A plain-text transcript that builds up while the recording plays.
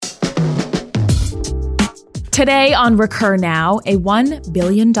Today on Recur Now, a $1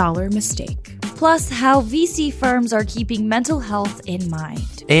 billion mistake. Plus, how VC firms are keeping mental health in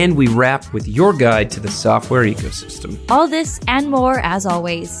mind. And we wrap with your guide to the software ecosystem. All this and more, as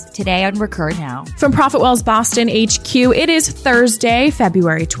always, today on Recur Now. From ProfitWell's Boston HQ, it is Thursday,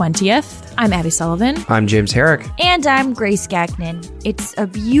 February 20th. I'm Abby Sullivan. I'm James Herrick. And I'm Grace Gagnon. It's a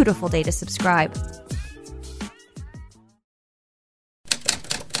beautiful day to subscribe.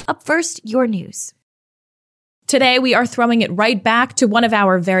 Up first, your news. Today, we are throwing it right back to one of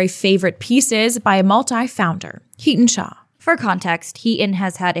our very favorite pieces by a multi-founder, Hiten Shah. For context, Hiten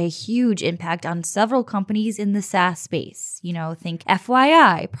has had a huge impact on several companies in the SaaS space. Think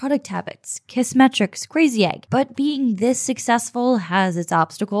FYI, Product Habits, Kissmetrics, Crazy Egg. But being this successful has its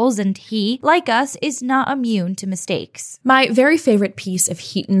obstacles, and he, like us, is not immune to mistakes. My very favorite piece of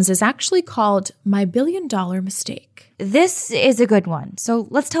Hiten's is actually called My $1 Billion Mistake. This is a good one, so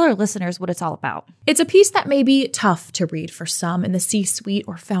let's tell our listeners what it's all about. It's a piece that may be tough to read for some in the C-suite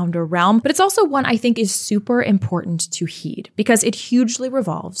or founder realm, but it's also one I think is super important to heed because it hugely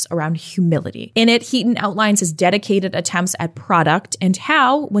revolves around humility. In it, Hiten outlines his dedicated attempts at product and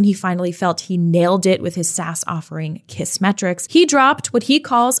how, when he finally felt he nailed it with his SaaS offering, Kissmetrics, he dropped what he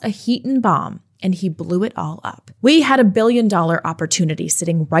calls a Hiten bomb. And he blew it all up. We had a $1 billion opportunity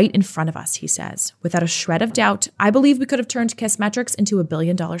sitting right in front of us, he says. Without a shred of doubt, I believe we could have turned Kissmetrics into a $1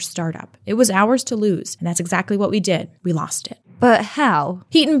 billion startup. It was ours to lose, and that's exactly what we did. We lost it. But how?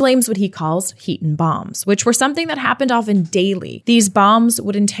 Hiten blames what he calls Hiten bombs, which were something that happened often daily. These bombs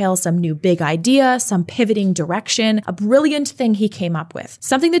would entail some new big idea, some pivoting direction, a brilliant thing he came up with,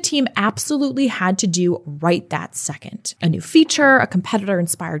 something the team absolutely had to do right that second. A new feature, a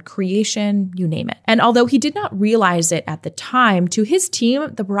competitor-inspired creation, you name it. And although he did not realize it at the time, to his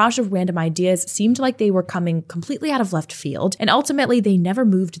team, the barrage of random ideas seemed like they were coming completely out of left field, and ultimately they never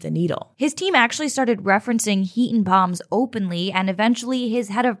moved the needle. His team actually started referencing Hiten bombs openly, and eventually his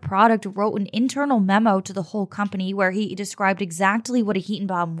head of product wrote an internal memo to the whole company where he described exactly what a Hiten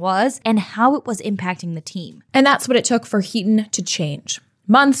bomb was and how it was impacting the team. And that's what it took for Hiten to change.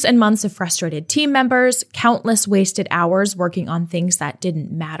 Months and months of frustrated team members, countless wasted hours working on things that didn't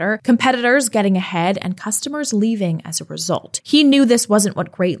matter, competitors getting ahead, and customers leaving as a result. He knew this wasn't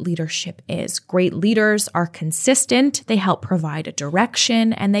what great leadership is. Great leaders are consistent, they help provide a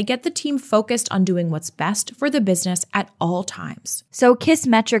direction, and they get the team focused on doing what's best for the business at all times. So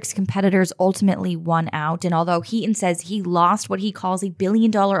Kissmetrics competitors ultimately won out, and although Hiten says he lost what he calls a $1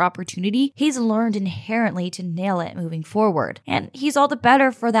 billion opportunity, he's learned inherently to nail it moving forward. And he's all the better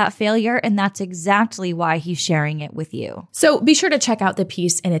for that failure, and that's exactly why he's sharing it with you. So be sure to check out the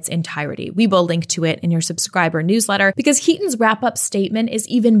piece in its entirety. We will link to it in your subscriber newsletter because Hiten's wrap-up statement is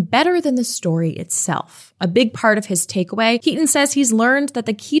even better than the story itself. A big part of his takeaway, Hiten says he's learned that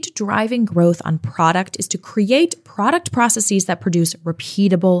the key to driving growth on product is to create product processes that produce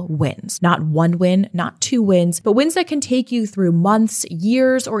repeatable wins. Not one win, not two wins, but wins that can take you through months,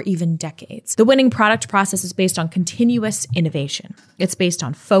 years, or even decades. The winning product process is based on continuous innovation. It's based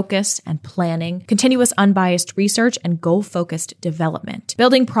on focus and planning, continuous unbiased research, and goal-focused development.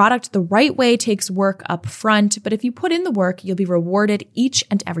 Building product the right way takes work up front, but if you put in the work, you'll be rewarded each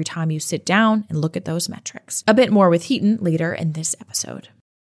and every time you sit down and look at those metrics. A bit more with Hiten later in this episode.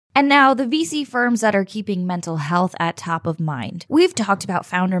 And now, the VC firms that are keeping mental health at top of mind. We've talked about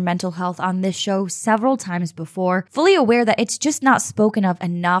founder mental health on this show several times before, fully aware that it's just not spoken of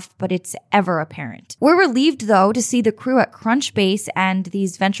enough, but it's ever apparent. We're relieved, though, to see the crew at Crunchbase and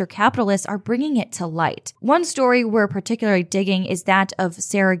these venture capitalists are bringing it to light. One story we're particularly digging is that of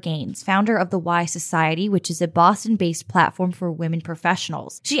Sarah Gaines, founder of the Y Society, which is a Boston-based platform for women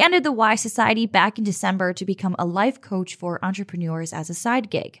professionals. She ended the Y Society back in December to become a life coach for entrepreneurs as a side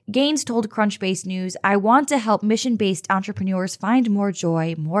gig. Gaines told Crunchbase News, "I want to help mission-based entrepreneurs find more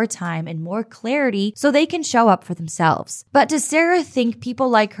joy, more time, and more clarity so they can show up for themselves." But does Sarah think people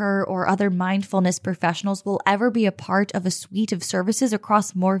like her or other mindfulness professionals will ever be a part of a suite of services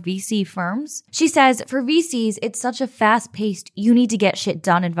across more VC firms? She says, "For VCs, it's such a fast-paced, you need to get shit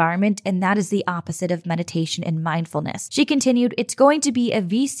done environment, and that is the opposite of meditation and mindfulness." She continued, "It's going to be a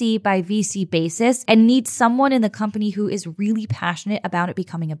VC by VC basis and needs someone in the company who is really passionate about it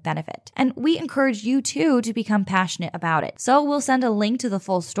becoming a benefit. And we encourage you too to become passionate about it. So we'll send a link to the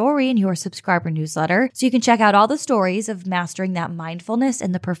full story in your subscriber newsletter so you can check out all the stories of mastering that mindfulness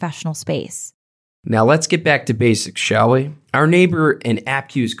in the professional space." Now let's get back to basics, shall we? Our neighbor and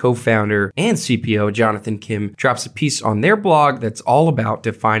AppQ's co-founder and CPO, Jonathan Kim, drops a piece on their blog that's all about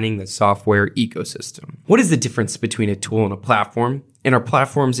defining the software ecosystem. What is the difference between a tool and a platform? And are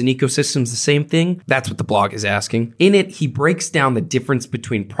platforms and ecosystems the same thing? That's what the blog is asking. In it, he breaks down the difference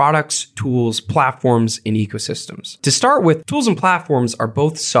between products, tools, platforms, and ecosystems. To start with, tools and platforms are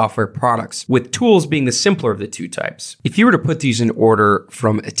both software products, with tools being the simpler of the two types. If you were to put these in order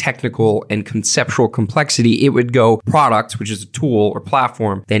from a technical and conceptual complexity, it would go product, which is a tool or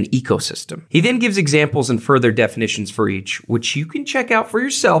platform, then ecosystem. He then gives examples and further definitions for each, which you can check out for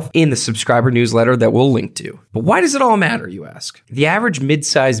yourself in the subscriber newsletter that we'll link to. But why does it all matter, you ask? The average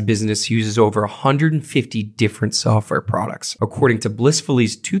mid-sized business uses over 150 different software products, according to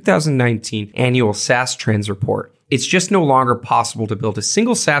Blissfully's 2019 annual SaaS Trends report. It's just no longer possible to build a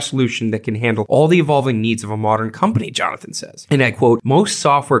single SaaS solution that can handle all the evolving needs of a modern company, Jonathan says. And I quote, "Most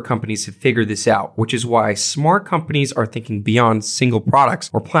software companies have figured this out, which is why smart companies are thinking beyond single products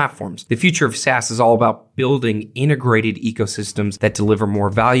or platforms. The future of SaaS is all about building integrated ecosystems that deliver more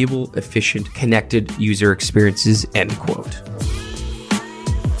valuable, efficient, connected user experiences," end quote.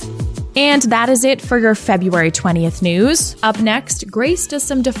 And that is it for your February 20th news. Up next, Grace does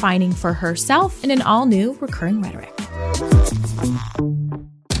some defining for herself in an all-new Recurring Rhetoric.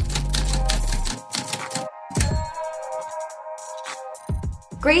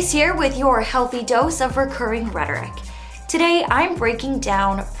 Grace here with your healthy dose of recurring rhetoric. Today, I'm breaking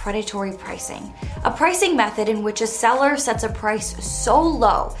down predatory pricing, a pricing method in which a seller sets a price so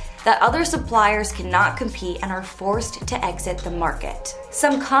low that other suppliers cannot compete and are forced to exit the market.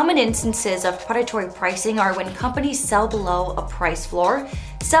 Some common instances of predatory pricing are when companies sell below a price floor,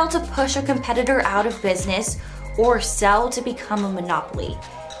 sell to push a competitor out of business, or sell to become a monopoly.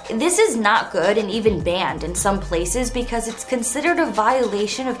 This is not good and even banned in some places because it's considered a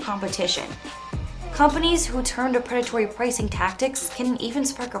violation of competition. Companies who turn to predatory pricing tactics can even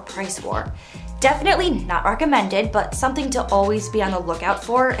spark a price war. Definitely not recommended, but something to always be on the lookout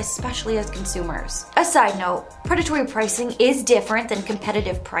for, especially as consumers. A side note, predatory pricing is different than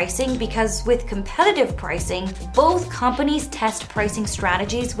competitive pricing because with competitive pricing, both companies test pricing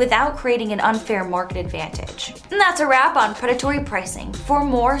strategies without creating an unfair market advantage. And that's a wrap on predatory pricing. For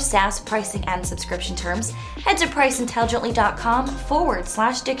more SaaS pricing and subscription terms, head to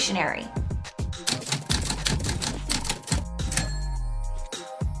priceintelligently.com/dictionary.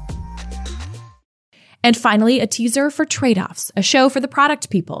 And finally, a teaser for Trade-Offs, a show for the product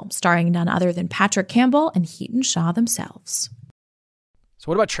people, starring none other than Patrick Campbell and Heaton Shaw themselves. So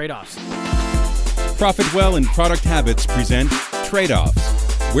what about trade-offs? Profitwell and Product Habits present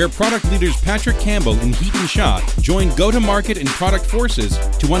Trade-Offs, where product leaders Patrick Campbell and Heaton Shaw join go-to-market and product forces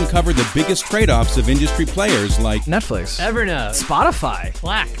to uncover the biggest trade-offs of industry players like Netflix, Evernote, Spotify,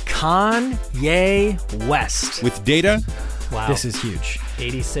 Slack, Kanye West. with data, wow, This is huge.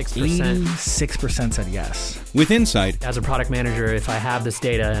 86%. 86% said yes. with insight, As a product manager, if I have this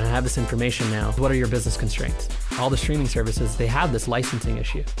data and I have this information now, what are your business constraints? All the streaming services, they have this licensing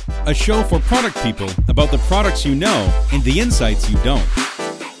issue. a show for product people about the products you know and the insights you don't.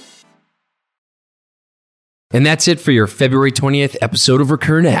 And that's it for your February 20th episode of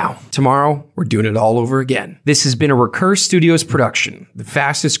Recur Now. Tomorrow, we're doing it all over again. This has been a Recur Studios production, the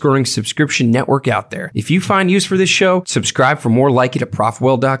fastest growing subscription network out there. If you find use for this show, subscribe for more like it at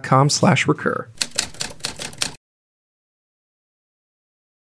profitwell.com/recur.